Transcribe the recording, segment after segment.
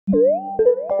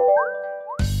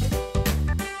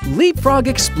LeapFrog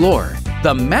Explorer,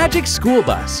 the Magic School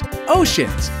Bus,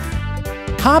 Oceans.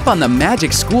 Hop on the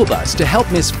Magic School Bus to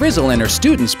help Miss Frizzle and her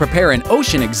students prepare an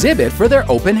ocean exhibit for their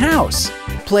open house.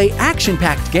 Play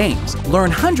action-packed games, learn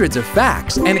hundreds of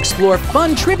facts, and explore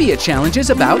fun trivia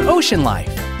challenges about ocean life.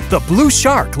 The blue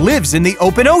shark lives in the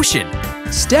open ocean.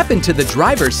 Step into the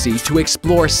driver's seat to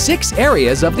explore 6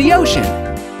 areas of the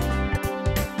ocean.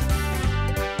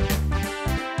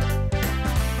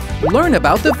 Learn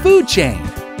about the food chain.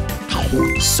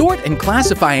 Sort and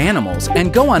classify animals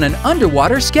and go on an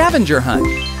underwater scavenger hunt.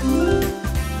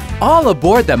 All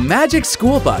aboard the Magic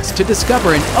School Bus to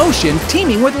discover an ocean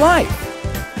teeming with life.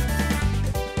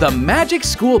 The Magic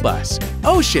School Bus,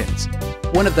 Oceans,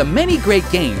 one of the many great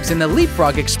games in the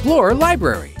LeapFrog Explorer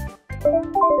library.